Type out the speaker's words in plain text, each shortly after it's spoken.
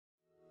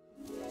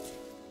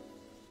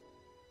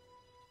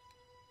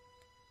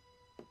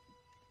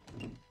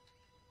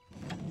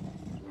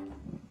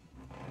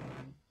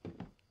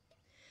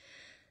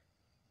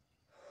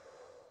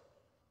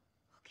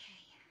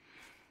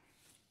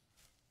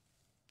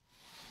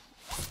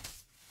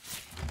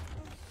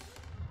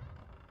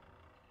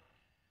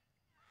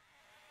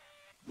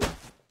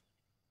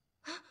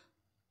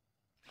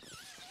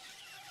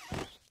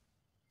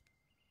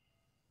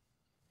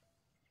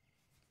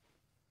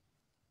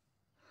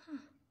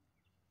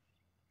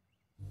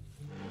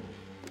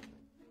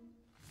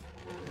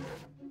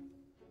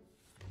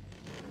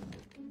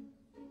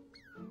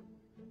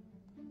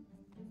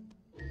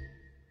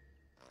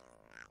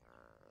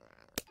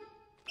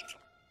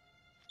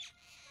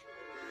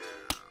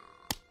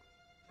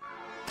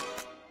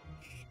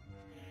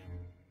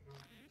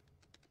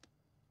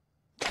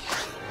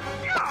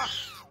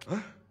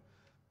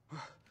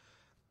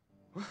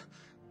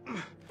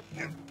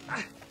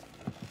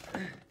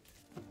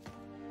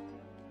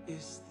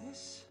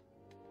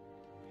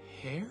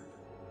hair?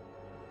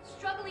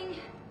 Struggling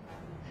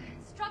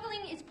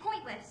is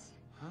pointless.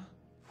 Huh?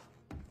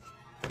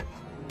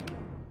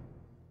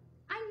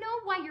 I know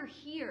why you're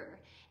here,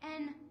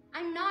 and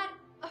I'm not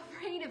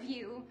afraid of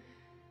you.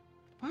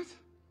 What?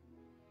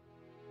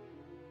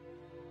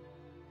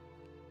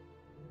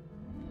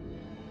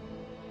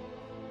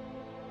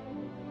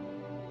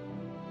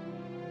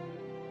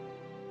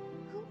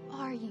 Who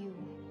are you?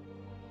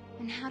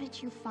 And how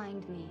did you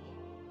find me?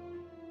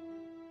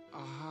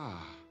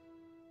 Aha.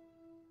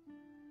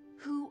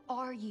 Who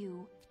are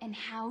you, and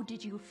how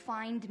did you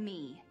find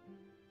me?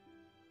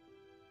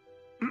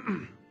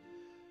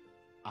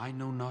 I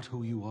know not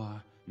who you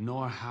are,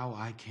 nor how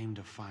I came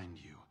to find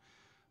you.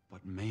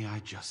 But may I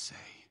just say,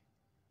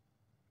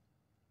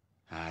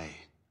 hi.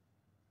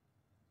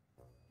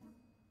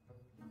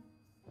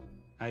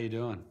 How you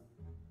doing?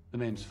 The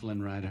name's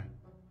Flynn Ryder.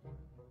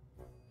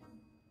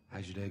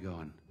 How's your day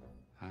going,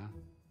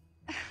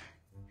 huh?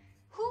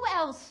 Who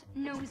else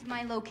knows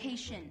my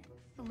location,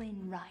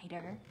 Flynn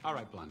Rider? All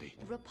right, Blondie.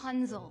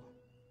 Rapunzel.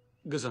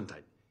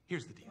 Gesundheit.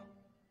 Here's the deal.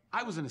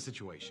 I was in a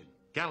situation,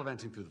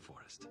 gallivanting through the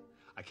forest.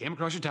 I came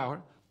across your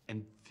tower,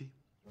 and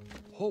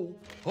oh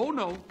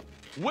no!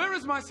 Where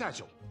is my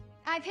satchel?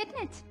 I've hidden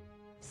it.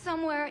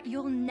 Somewhere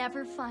you'll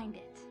never find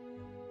it.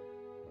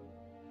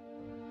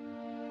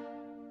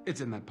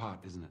 It's in that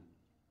pot, isn't it?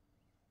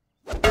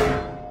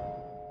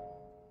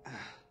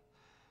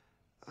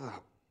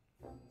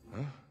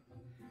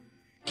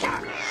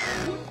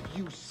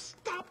 You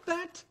stop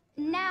that?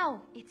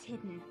 Now it's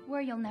hidden,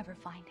 where you'll never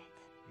find it.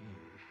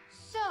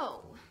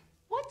 So,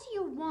 what do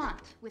you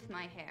want with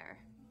my hair?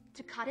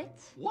 To cut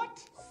it?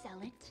 What?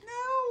 Sell it?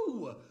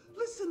 No!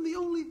 Listen, the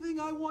only thing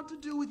I want to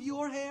do with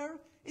your hair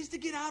is to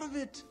get out of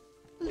it.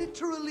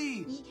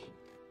 Literally.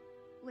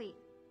 Wait,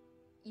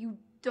 you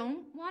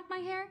don't want my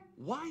hair?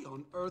 Why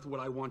on earth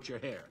would I want your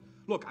hair?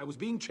 Look, I was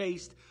being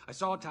chased, I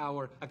saw a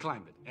tower, I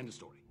climbed it. End of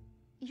story.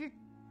 You're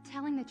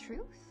telling the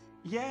truth?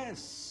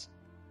 Yes.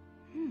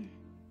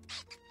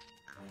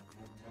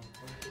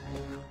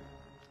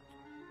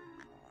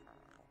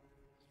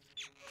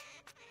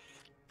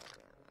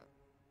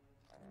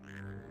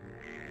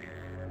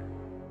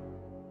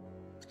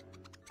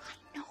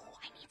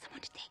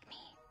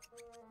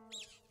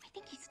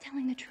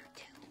 Telling the truth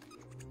too.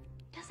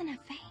 Doesn't have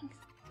fangs.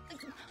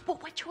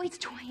 But what choice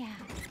do I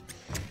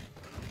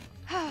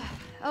have?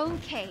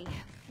 Okay,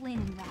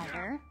 Flynn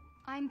Ryder.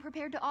 I'm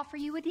prepared to offer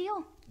you a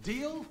deal.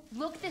 Deal?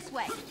 Look this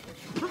way.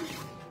 Do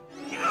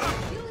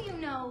you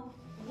know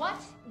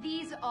what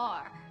these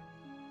are?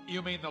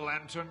 You mean the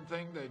lantern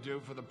thing they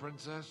do for the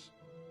princess?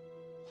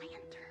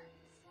 Lanterns.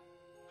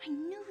 I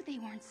knew they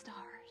weren't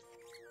stars.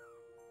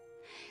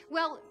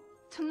 Well,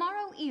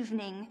 tomorrow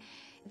evening,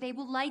 they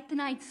will light the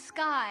night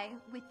sky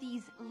with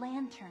these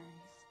lanterns.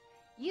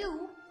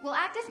 You will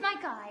act as my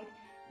guide,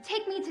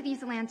 take me to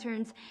these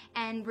lanterns,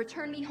 and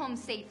return me home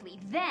safely.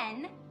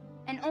 Then,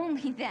 and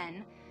only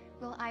then,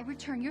 will I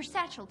return your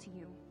satchel to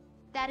you.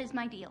 That is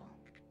my deal.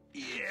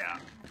 Yeah.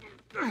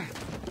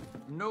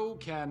 No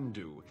can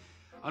do.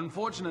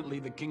 Unfortunately,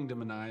 the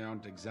kingdom and I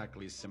aren't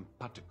exactly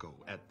simpatico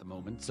at the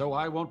moment, so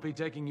I won't be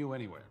taking you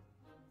anywhere.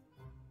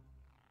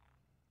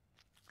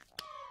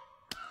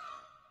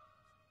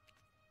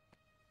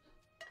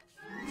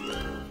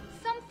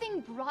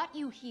 Brought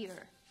you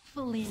here,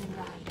 Flynn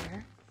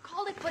Ryder.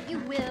 Call it what you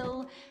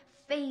will,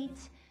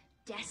 fate,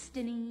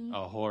 destiny.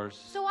 A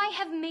horse. So I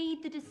have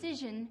made the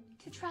decision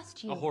to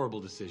trust you. A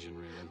horrible decision,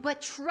 really.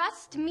 But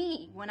trust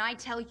me when I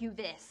tell you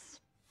this.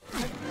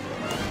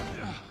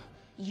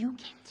 You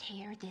can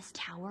tear this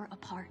tower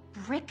apart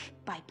brick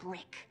by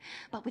brick,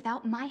 but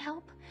without my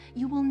help,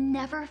 you will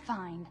never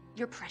find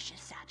your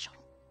precious satchel.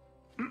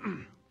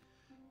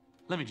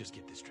 Let me just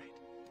get this straight.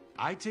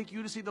 I take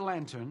you to see the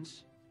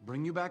lanterns,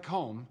 bring you back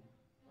home,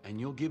 and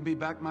you'll give me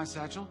back my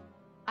satchel?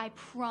 I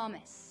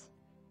promise.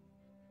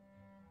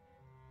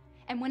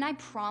 And when I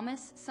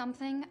promise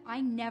something,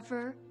 I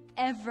never,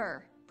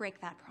 ever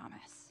break that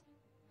promise.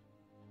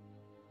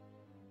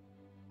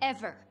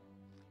 Ever.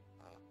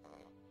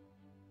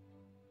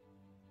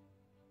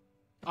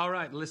 All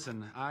right,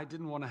 listen, I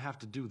didn't want to have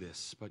to do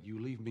this, but you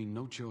leave me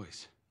no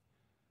choice.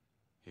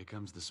 Here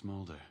comes the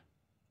smolder.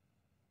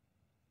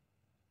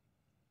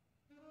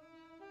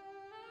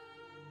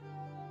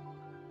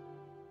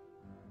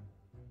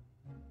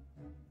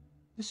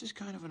 This is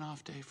kind of an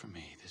off day for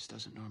me. This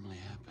doesn't normally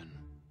happen.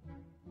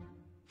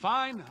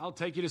 Fine, I'll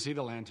take you to see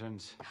the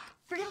lanterns.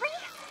 Really?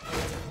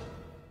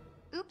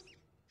 Oops.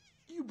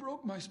 You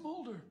broke my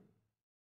smolder.